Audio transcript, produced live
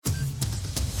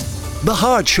The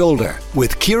Hard Shoulder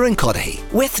with Kieran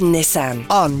with Nissan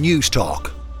on News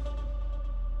Talk.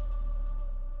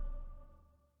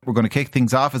 We're going to kick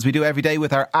things off as we do every day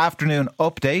with our afternoon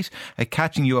update,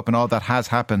 catching you up on all that has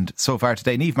happened so far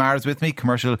today. Niamh Maher is with me,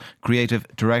 Commercial Creative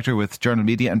Director with Journal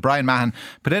Media, and Brian Mahon,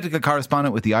 Political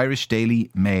Correspondent with the Irish Daily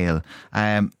Mail.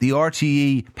 The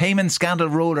RTE payment scandal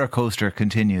roller coaster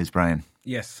continues, Brian.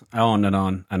 Yes, on and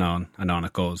on and on and on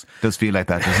it goes. Does feel like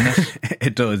that, doesn't it?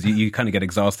 It does. You kind of get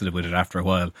exhausted with it after a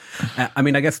while. I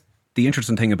guess the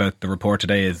interesting thing about the report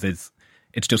today is it's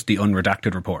just the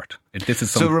unredacted report.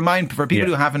 So remind, for people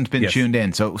who haven't been tuned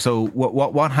in, so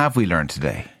what have we learned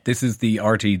today? This is the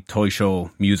RT Toy Show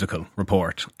musical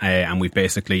report. And we've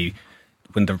basically,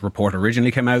 when the report originally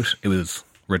came out, it was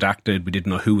redacted. We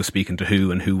didn't know who was speaking to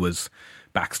who and who was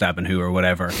backstabbing who or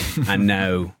whatever. And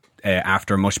now,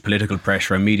 after much political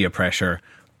pressure and media pressure,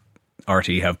 RT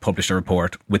have published a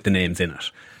report with the names in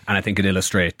it. And I think it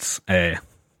illustrates a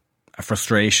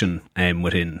frustration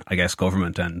within, I guess,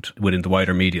 government and within the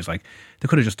wider media. It's like, they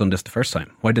could have just done this the first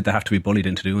time. Why did they have to be bullied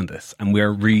into doing this? And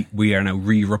we are now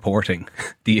re-reporting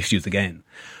the issues again.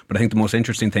 But I think the most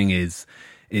interesting thing is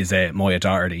Moya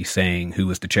Doherty saying, who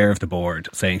was the chair of the board,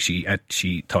 saying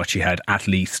she thought she had at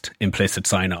least implicit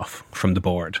sign-off from the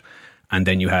board. And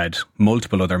then you had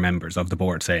multiple other members of the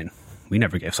board saying, we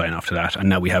never gave sign off to that, and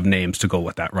now we have names to go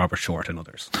with that, Robert Short and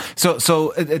others. So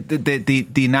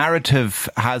the narrative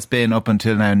has been up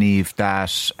until now, Niamh,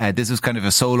 that this was kind of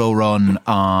a solo run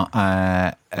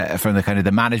from the kind of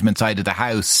the management side of the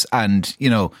house, and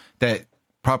the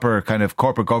proper kind of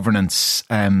corporate governance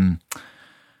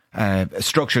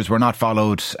structures were not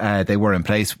followed. They were in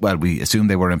place. Well, we assume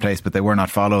they were in place, but they were not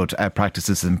followed.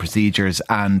 Practices and procedures,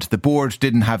 and the board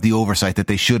didn't have the oversight that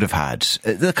they should have had.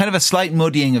 Kind of a slight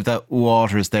muddying of the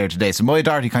waters there today. So Moya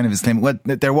Doherty kind of is claiming, well,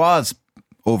 there was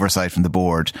oversight from the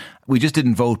board. We just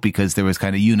didn't vote because there was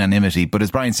kind of unanimity. But as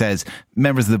Brian says,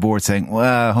 members of the board saying,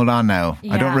 well, hold on now.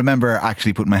 Yeah. I don't remember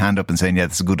actually putting my hand up and saying, yeah,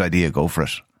 that's a good idea, go for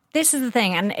it. This is the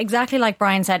thing, and exactly like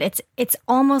Brian said, it's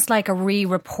almost like a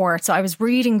re-report. So I was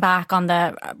reading back on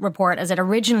the report as it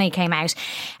originally came out,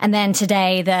 and then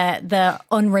today the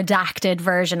unredacted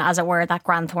version, as it were, that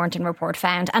Grant Thornton report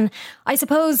found. And I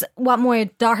suppose what Moya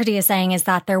Doherty is saying is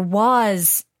that there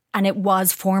was, and it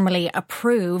was formally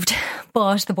approved,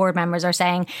 but the board members are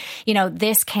saying,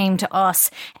 this came to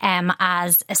us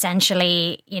as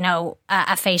essentially,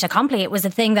 a fait accompli. It was a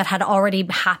thing that had already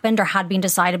happened or had been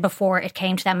decided before it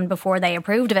came to them and before they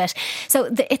approved of it. So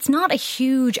it's not a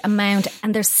huge amount,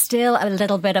 and there's still a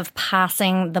little bit of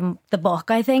passing the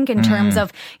buck, I think, in terms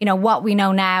of, what we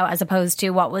know now as opposed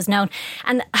to what was known.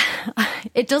 And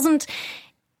it doesn't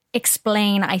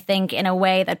explain, I think, in a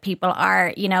way that people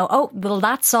are,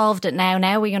 that solved it now.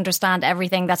 Now we understand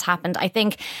everything that's happened. I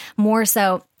think more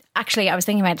so, actually, I was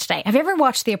thinking about it today. Have you ever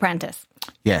watched The Apprentice?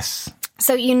 Yes.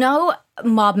 So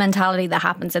mob mentality that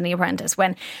happens in The Apprentice,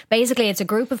 when basically it's a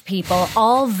group of people,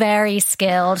 all very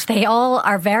skilled, they all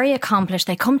are very accomplished,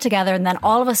 they come together, and then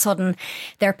all of a sudden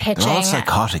they're pitching. They're all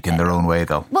psychotic in their own way,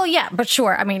 though. Well, yeah, but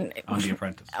sure, I mean, on The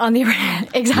Apprentice,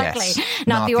 exactly. Yes,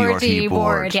 not the RTE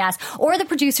board, yes, or the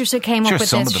producers who came up with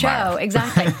this show,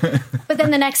 exactly. But then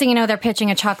the next thing you know, they're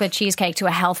pitching a chocolate cheesecake to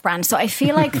a health brand. So I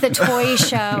feel like the toy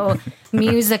show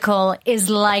musical is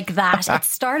like that. It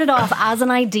started off as an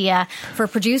idea for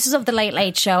producers of the Late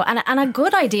Late Show, and a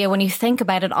good idea when you think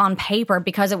about it on paper,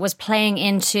 because it was playing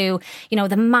into,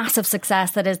 the massive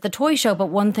success that is the toy show, but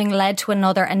one thing led to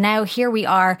another, and now here we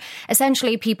are,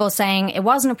 essentially people saying it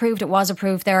wasn't approved, it was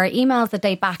approved. There are emails that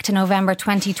date back to November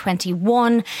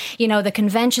 2021. The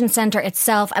convention centre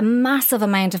itself, a massive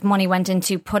amount of money went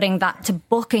into booking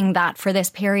that for this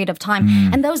period of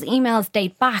time, and those emails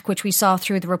date back, which we saw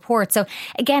through the report. So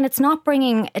again, it's not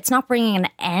bringing an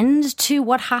end to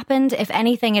what happened. If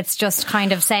anything, it's just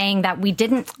kind of saying that we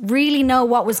didn't really know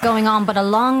what was going on, but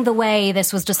along the way,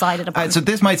 this was decided upon. So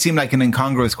this might seem like an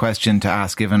incongruous question to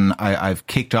ask, given I've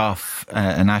kicked off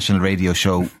a national radio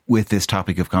show with this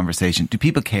topic of conversation. Do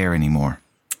people care anymore?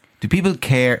 Do people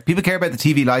care? People care about the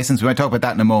TV licence. We might talk about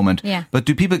that in a moment. Yeah. But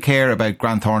do people care about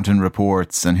Grant Thornton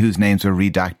reports and whose names were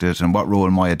redacted and what role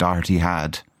Moya Doherty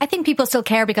had? I think people still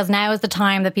care because now is the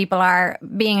time that people are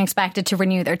being expected to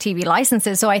renew their TV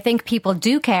licenses. So I think people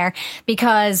do care,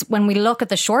 because when we look at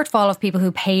the shortfall of people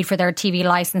who paid for their TV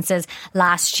licenses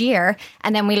last year,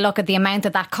 and then we look at the amount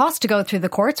that cost to go through the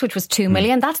courts, which was 2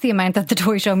 million, that's the amount that the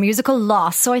Toy Show musical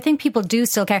lost. So I think people do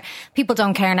still care. People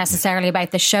don't care necessarily about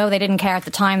the show. They didn't care at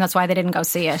the time. That's why they didn't go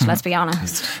see it. Let's be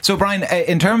honest. So Brian,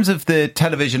 in terms of the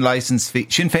television licence fee,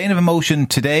 Sinn Féin have a motion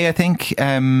today, I think.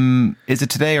 Is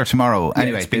it today or tomorrow?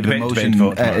 Anyway, a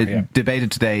motion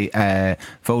debated today,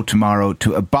 vote tomorrow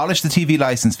to abolish the TV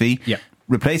licence fee. Yeah.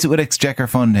 Replace it with exchequer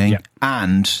funding,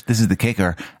 and this is the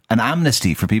kicker, an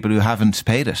amnesty for people who haven't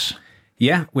paid it.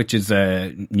 Yeah, which is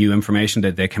new information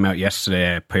that they came out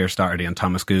yesterday. Pierce Doherty and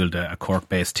Thomas Gould, a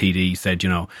Cork-based TD, said,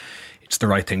 it's the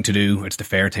right thing to do, it's the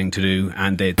fair thing to do,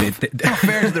 and they not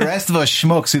fair to the rest of us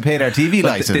schmucks who paid our TV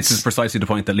licence. This is precisely the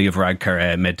point that Niamh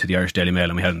Maher made to the Irish Daily Mail,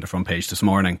 and we had it on the front page this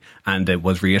morning, and it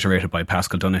was reiterated by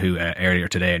Pascal Donoghue earlier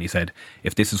today, and he said,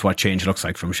 if this is what change looks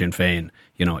like from Sinn Féin,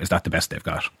 is that the best they've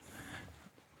got?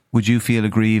 Would you feel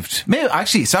aggrieved?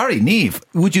 Niamh,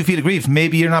 would you feel aggrieved?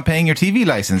 Maybe you're not paying your TV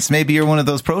licence. Maybe you're one of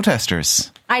those protesters.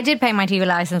 I did pay my TV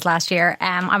licence last year.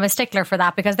 I'm a stickler for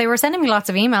that because they were sending me lots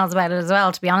of emails about it as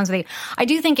well, to be honest with you. I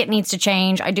do think it needs to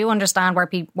change. I do understand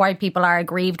why people are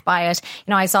aggrieved by it.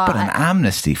 I saw... But an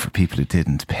amnesty for people who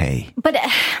didn't pay. But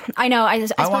I know... I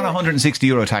want a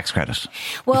 €160 tax credit.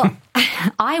 Well,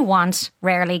 I want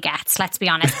rarely gets, let's be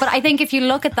honest. But I think if you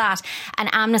look at that, an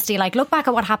amnesty, look back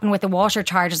at what happened with the water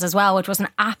charges as well, which was an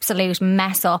absolute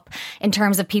mess up in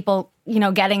terms of people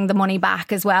getting the money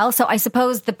back as well. So I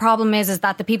suppose the problem is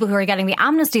that the people who are getting the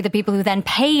amnesty, the people who then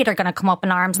paid, are going to come up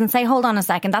in arms and say, hold on a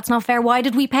second, that's not fair. Why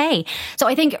did we pay? So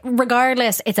I think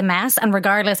regardless, it's a mess, and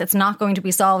regardless, it's not going to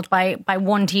be solved by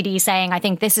one TD saying, I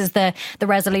think this is the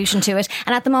resolution to it.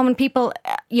 And at the moment, people,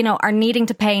 are needing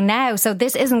to pay now. So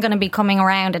this isn't going to be coming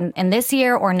around in this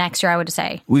year or next year, I would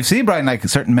say. We've seen, Brian,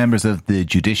 certain members of the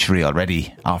judiciary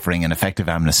already offering an effective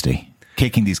amnesty,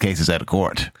 kicking these cases out of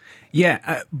court.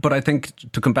 Yeah, but I think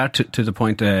to come back to the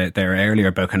point there earlier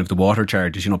about kind of the water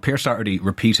charges, Pierce Doherty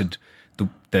repeated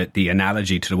the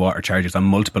analogy to the water charges on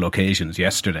multiple occasions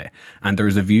yesterday. And there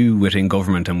is a view within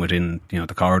government and within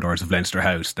the corridors of Leinster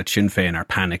House that Sinn Féin are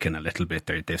panicking a little bit.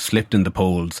 They've slipped in the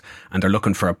polls and they're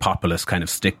looking for a populist kind of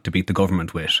stick to beat the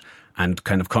government with. And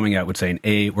kind of coming out with saying,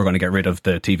 A, we're going to get rid of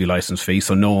the TV licence fee,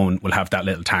 so no one will have that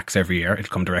little tax every year. It'll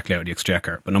come directly out of the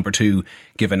exchequer. But number two,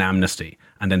 give an amnesty.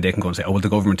 And then they can go and say, oh, well, the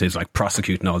government is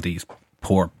prosecuting all these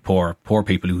poor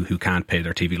people who can't pay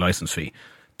their TV licence fee.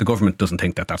 The government doesn't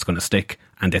think that that's going to stick,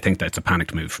 and they think that it's a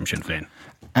panicked move from Sinn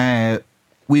Féin.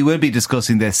 We will be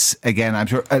discussing this again, I'm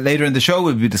sure, later in the show.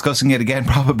 We'll be discussing it again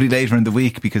probably later in the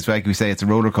week because, like we say, it's a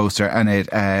roller coaster and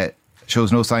it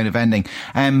shows no sign of ending.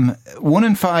 1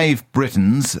 in 5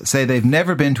 Britons say they've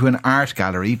never been to an art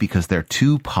gallery because they're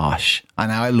too posh.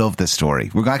 And I love this story.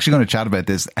 We're actually going to chat about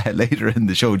this later in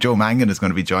the show. Joe Mangan is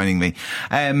going to be joining me.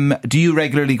 Do you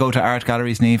regularly go to art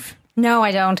galleries, Niamh? No,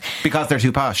 I don't. Because they're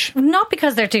too posh? Not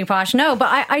because they're too posh, no.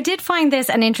 But I did find this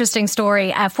an interesting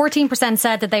story. 14%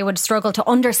 said that they would struggle to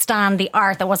understand the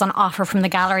art that was on offer from the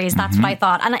galleries. That's what I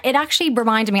thought. And it actually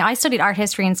reminded me, I studied art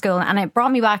history in school, and it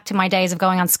brought me back to my days of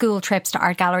going on school trips to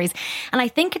art galleries. And I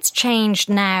think it's changed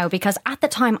now because at the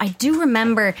time, I do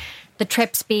remember the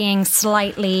trips being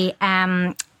slightly...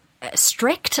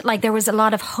 strict. There was a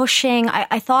lot of hushing.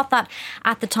 I thought that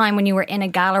at the time when you were in a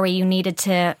gallery you needed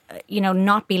to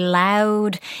not be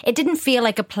loud. It didn't feel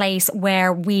like a place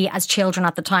where we as children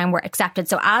at the time were accepted.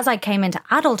 So as I came into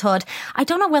adulthood, I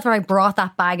don't know whether I brought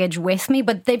that baggage with me,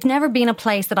 but they've never been a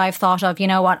place that I've thought of,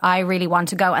 I really want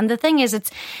to go. And the thing is,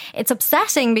 it's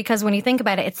upsetting because when you think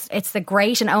about it, it's the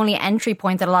great and only entry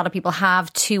point that a lot of people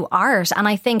have to art. And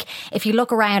I think if you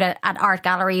look around at art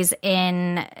galleries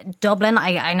in Dublin,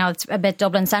 I know it's a bit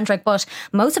Dublin centric, but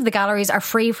most of the galleries are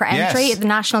free for entry. Yes. The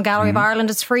National Gallery of Ireland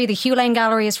is free. The Hugh Lane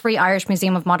Gallery is free. Irish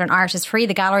Museum of Modern Art is free.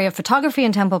 The Gallery of Photography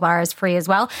in Temple Bar is free as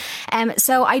well.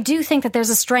 So I do think that there's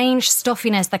a strange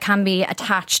stuffiness that can be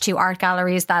attached to art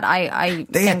galleries that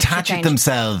they attach it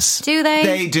themselves. Do they?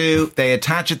 They do. They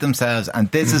attach it themselves.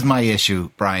 And this is my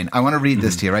issue, Brian. I want to read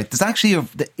this to you, right? There's actually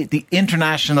the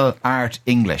International Art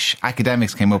English.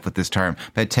 Academics came up with this term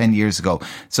about 10 years ago.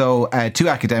 So 2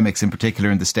 academics in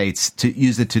particular in the States to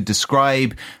use it to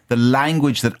describe the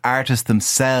language that artists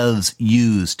themselves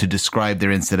use to describe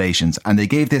their installations. And they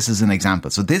gave this as an example.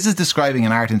 So this is describing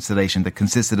an art installation that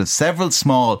consisted of several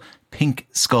small pink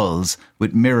skulls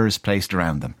with mirrors placed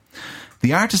around them.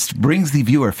 The artist brings the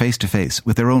viewer face to face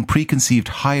with their own preconceived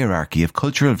hierarchy of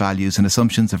cultural values and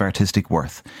assumptions of artistic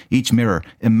worth. Each mirror,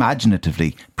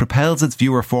 imaginatively, propels its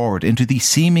viewer forward into the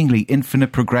seemingly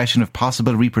infinite progression of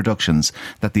possible reproductions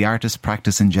that the artist's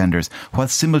practice engenders, while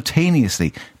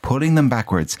simultaneously pulling them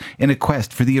backwards in a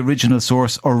quest for the original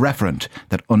source or referent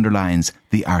that underlines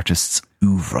the artist's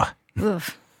oeuvre.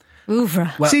 Oof.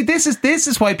 Oeuvre. Well, see, this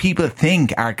is why people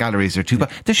think art galleries are too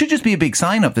bad. There should just be a big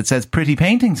sign up that says pretty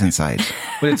paintings inside.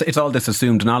 Well, it's all this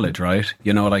assumed knowledge, right?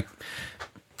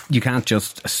 You can't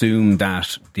just assume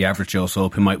that the average Joe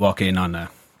Soap who might walk in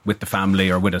with the family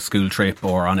or with a school trip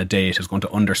or on a date is going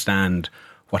to understand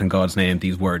what in God's name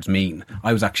these words mean.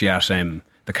 I was actually at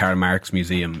the Karl Marx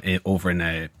Museum over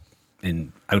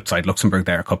in outside Luxembourg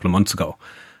there a couple of months ago.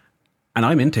 And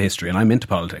I'm into history and I'm into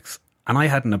politics. And I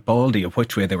hadn't a baldy of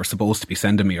which way they were supposed to be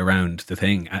sending me around the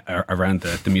thing, around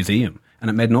the museum. And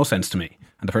it made no sense to me.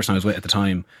 And the person I was with at the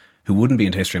time, who wouldn't be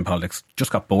into history and politics,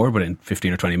 just got bored within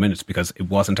 15 or 20 minutes because it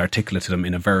wasn't articulate to them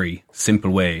in a very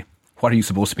simple way. What are you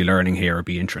supposed to be learning here or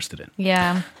be interested in?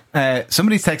 Yeah.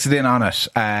 Somebody's texted in on it,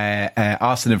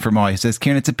 Austin in Fermoy, who says,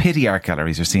 Kieran, it's a pity art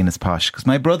galleries are seen as posh, because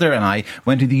my brother and I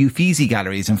went to the Uffizi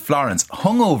galleries in Florence,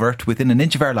 hungover to within an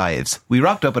inch of our lives. We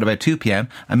rocked up at about 2 p.m.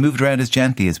 and moved around as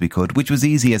gently as we could, which was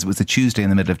easy as it was a Tuesday in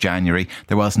the middle of January.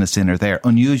 There wasn't a sinner there.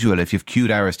 Unusual if you've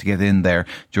queued hours to get in there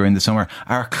during the summer.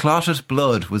 Our clotted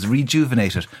blood was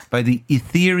rejuvenated by the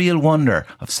ethereal wonder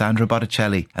of Sandra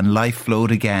Botticelli, and life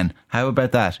flowed again. How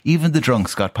about that? Even the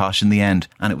drunks got posh in the end,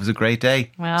 and it was a great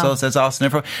day. Wow. So says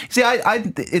Austin. See,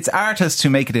 it's artists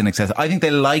who make it inaccessible. I think they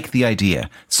like the idea.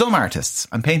 Some artists,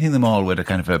 I'm painting them all with a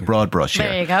kind of a broad brush here.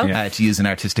 There you go. To use an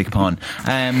artistic pun.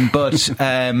 But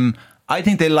I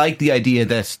think they like the idea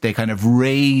that they kind of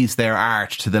raise their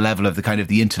art to the level of the kind of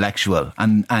the intellectual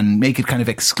and make it kind of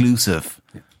exclusive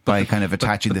by kind of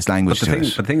attaching this language to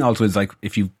it. The thing also is, like,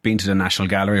 if you've been to the National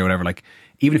Gallery or whatever, like,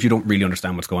 even if you don't really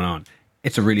understand what's going on,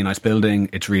 it's a really nice building.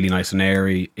 It's really nice and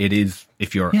airy. It is,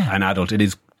 if you're an adult, it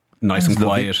is nice and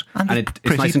quiet, and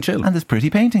it's nice and chill. And there's pretty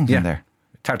paintings in there.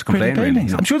 It's hard to complain, really. You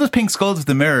know? I'm sure those pink skulls with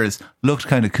the mirrors looked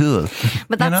kind of cool.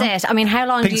 But that's it. I mean, how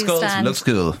long pink do you skulls stand? Looks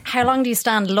cool. How long do you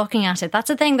stand looking at it?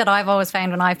 That's a thing that I've always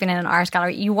found when I've been in an art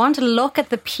gallery. You want to look at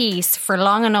the piece for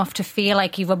long enough to feel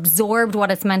like you've absorbed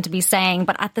what it's meant to be saying,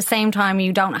 but at the same time,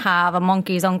 you don't have a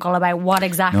monkey's uncle about what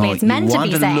exactly it's meant to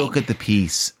be saying. You want to look at the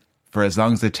piece for as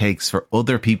long as it takes for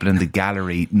other people in the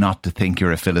gallery not to think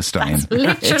you're a Philistine. That's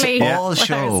literally it's all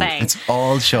show. It's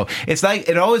all show. It's like,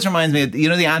 it always reminds me of, you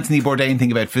know, the Anthony Bourdain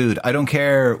thing about food. I don't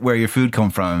care where your food came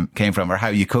from or how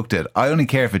you cooked it. I only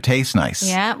care if it tastes nice.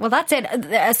 Yeah, well, that's it.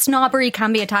 A snobbery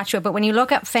can be attached to it, but when you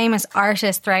look at famous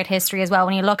artists throughout history as well,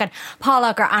 when you look at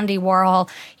Pollock or Andy Warhol,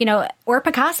 you know, or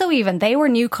Picasso even, they were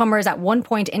newcomers at one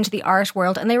point into the art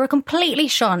world and they were completely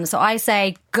shunned. So I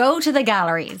say, go to the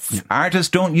galleries. Artists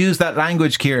don't use that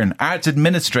language, Kieran. Arts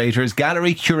administrators,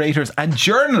 gallery curators and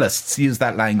journalists use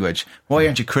that language. Why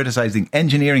aren't you criticising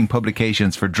engineering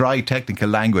publications for dry technical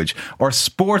language, or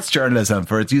sports journalism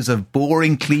for its use of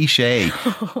boring cliché?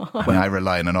 When I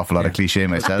rely on an awful lot of cliché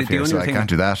myself here, so I can't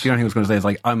do that. The only thing I was going to say is,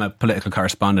 like, I'm a political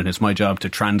correspondent. It's my job to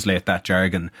translate that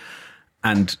jargon,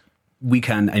 and we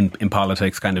can, in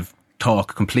politics, kind of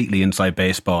talk completely inside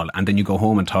baseball, and then you go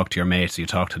home and talk to your mates, you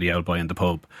talk to the old boy in the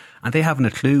pub, and they haven't a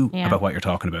clue about what you're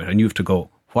talking about, and you have to go,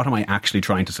 what am I actually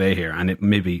trying to say here? And it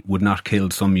maybe would not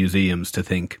kill some museums to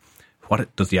think,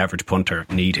 what does the average punter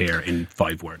need here in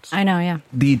 5 words? I know, yeah.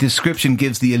 The description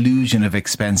gives the illusion of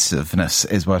expensiveness,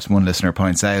 is what one listener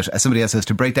points out. As somebody else says,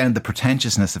 to break down the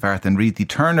pretentiousness of art, then read the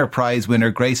Turner Prize winner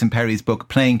Grayson Perry's book,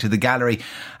 Playing to the Gallery.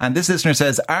 And this listener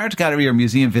says, art gallery or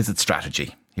museum visit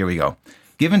strategy. Here we go.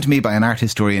 Given to me by an art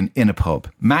historian in a pub.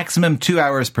 Maximum 2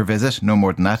 hours per visit, no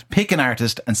more than that. Pick an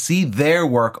artist and see their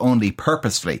work only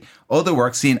purposefully. Other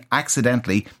work seen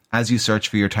accidentally as you search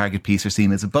for your target piece are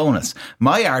seen as a bonus.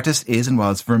 My artist is and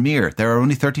was Vermeer. There are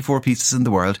only 34 pieces in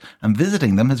the world, and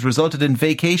visiting them has resulted in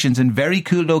vacations in very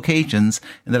cool locations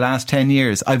in the last 10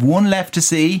 years. I've one left to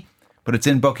see, but it's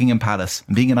in Buckingham Palace.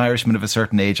 And being an Irishman of a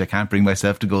certain age, I can't bring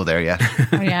myself to go there yet.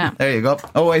 Oh, yeah. There you go.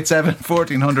 087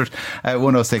 1400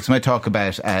 106. Might talk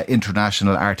about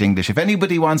international art English. If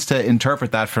anybody wants to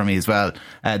interpret that for me as well,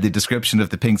 the description of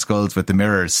the pink skulls with the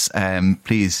mirrors,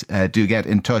 please do get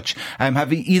in touch.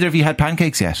 Have either of you had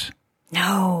pancakes yet?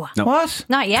 No. What?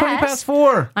 Not yet.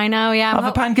 4:20. I know, yeah. Of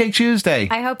a Pancake Tuesday.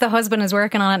 I hope the husband is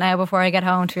working on it now before I get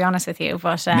home, to be honest with you.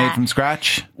 But made from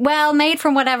scratch? Well, made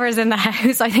from whatever's in the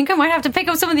house. I think I might have to pick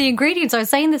up some of the ingredients. I was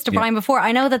saying this to Brian before.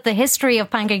 I know that the history of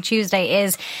Pancake Tuesday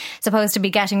is supposed to be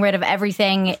getting rid of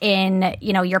everything in,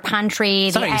 you know, your pantry,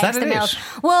 the eggs, the milk.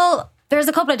 Well, there's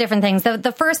a couple of different things.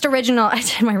 The first original, I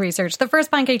did my research, the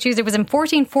first Pancake Tuesday was in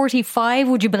 1445,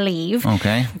 would you believe?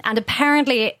 Okay. And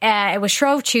apparently it was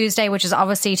Shrove Tuesday, which is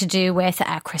obviously to do with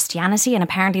Christianity. And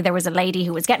apparently there was a lady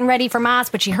who was getting ready for Mass,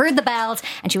 but she heard the bells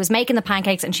and she was making the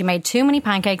pancakes and she made too many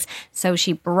pancakes. So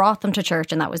she brought them to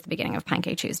church, and that was the beginning of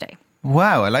Pancake Tuesday.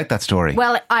 Wow, I like that story.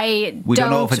 Well, we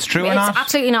don't know if it's true or not. It's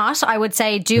absolutely not. I would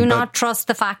say do not trust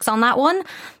the facts on that one.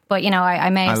 But, you know, I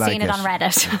may have seen it on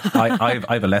Reddit.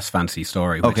 I have a less fancy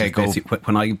story. Okay, go.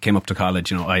 When I came up to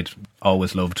college, you know, I'd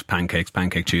always loved pancakes.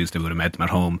 Pancake Tuesday, would have made them at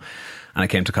home. And I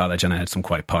came to college and I had some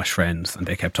quite posh friends, and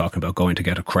they kept talking about going to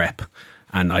get a crepe.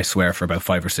 And I swear for about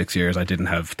 5 or 6 years, I didn't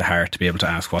have the heart to be able to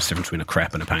ask what's the difference between a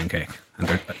crepe and a pancake. And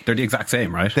they're the exact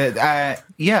same, right?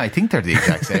 Yeah, I think they're the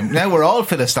exact same. Now we're all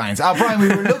Philistines. Oh, Brian, we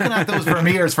were looking at those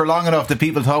Vermeers for long enough that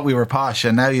people thought we were posh,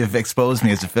 and now you've exposed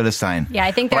me as a Philistine. Yeah,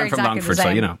 I think they're exactly the same. So,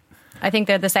 you know. I think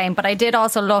they're the same. But I did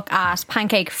also look at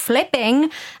pancake flipping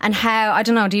and how, I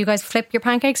don't know, do you guys flip your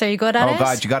pancakes? Are you good at it? Oh,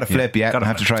 God, you got to flip, yeah. Gotta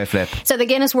have to try a flip. So the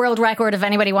Guinness World Record, if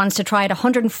anybody wants to try it,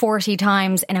 140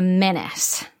 times in a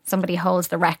minute. Somebody holds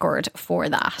the record for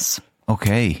that.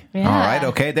 Okay. Yeah. All right.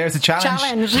 Okay. There's a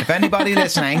challenge. If anybody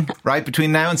listening, right,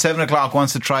 between now and 7 o'clock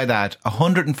wants to try that,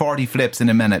 140 flips in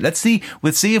a minute. Let's see.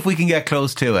 We'll see if we can get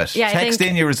close to it. Yeah, Text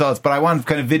in your results, but I want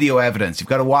kind of video evidence. You've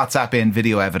got to WhatsApp in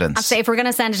video evidence. I'd say if we're going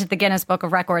to send it to the Guinness Book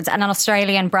of Records, and an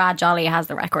Australian Brad Jolly has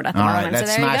the record at the moment. All right.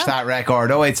 Let's smash that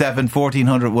record. 087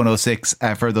 1400 106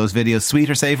 for those videos. Sweet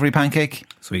or savoury pancake?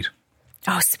 Sweet.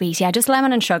 Oh, sweet. Yeah, just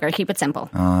lemon and sugar. Keep it simple.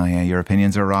 Oh, yeah, your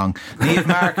opinions are wrong. Niamh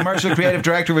Maher, Commercial Creative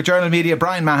Director with Journal Media.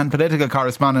 Brian Mahon, Political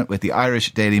Correspondent with the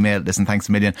Irish Daily Mail. Listen, thanks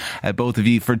a million, both of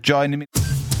you, for joining me.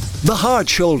 The Hard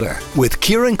Shoulder with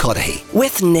Kieran Cuddihy.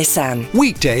 With Nissan.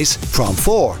 Weekdays from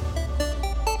 4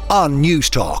 on News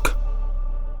Talk.